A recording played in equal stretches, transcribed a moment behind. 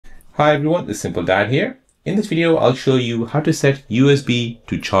Hi everyone, it's Simple Dad here. In this video, I'll show you how to set USB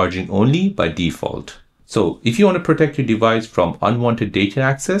to charging only by default. So if you want to protect your device from unwanted data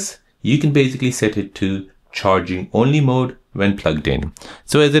access, you can basically set it to charging only mode when plugged in.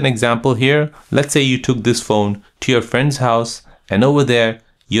 So as an example here, let's say you took this phone to your friend's house and over there,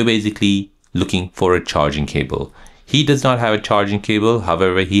 you're basically looking for a charging cable. He does not have a charging cable.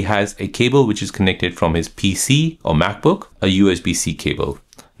 However, he has a cable which is connected from his PC or MacBook, a USB-C cable.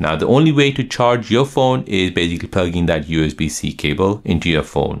 Now, the only way to charge your phone is basically plugging that USB-C cable into your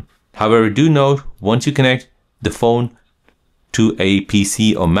phone. However, do note, once you connect the phone to a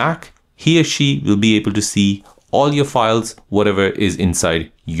PC or Mac, he or she will be able to see all your files, whatever is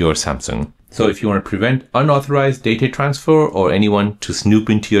inside your Samsung. So if you want to prevent unauthorized data transfer or anyone to snoop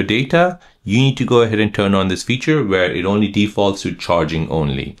into your data, you need to go ahead and turn on this feature where it only defaults to charging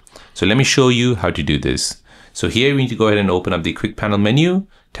only. So let me show you how to do this. So here we need to go ahead and open up the quick panel menu,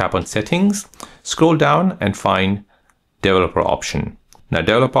 tap on settings, scroll down and find developer option. Now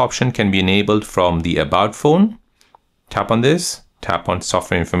developer option can be enabled from the about phone. Tap on this, tap on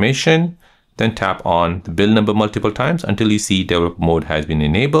software information, then tap on the build number multiple times until you see developer mode has been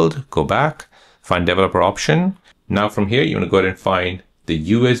enabled. Go back, find developer option. Now from here, you want to go ahead and find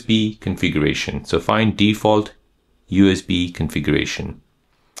the USB configuration. So find default USB configuration.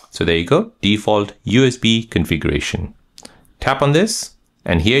 So there you go, default USB configuration. Tap on this,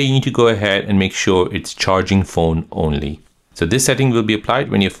 and here you need to go ahead and make sure it's charging phone only. So this setting will be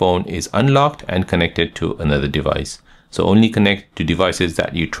applied when your phone is unlocked and connected to another device. So only connect to devices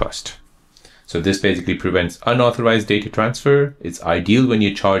that you trust. So this basically prevents unauthorized data transfer. It's ideal when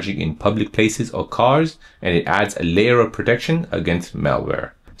you're charging in public places or cars, and it adds a layer of protection against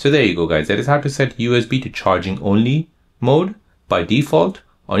malware. So there you go, guys. That is how to set USB to charging only mode by default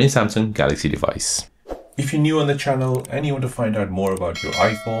on your Samsung Galaxy device. If you're new on the channel and you want to find out more about your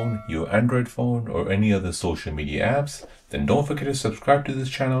iPhone, your Android phone, or any other social media apps, then don't forget to subscribe to this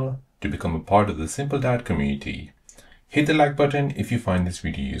channel to become a part of the Simple Dad community. Hit the like button if you find this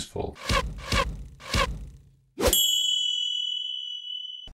video useful.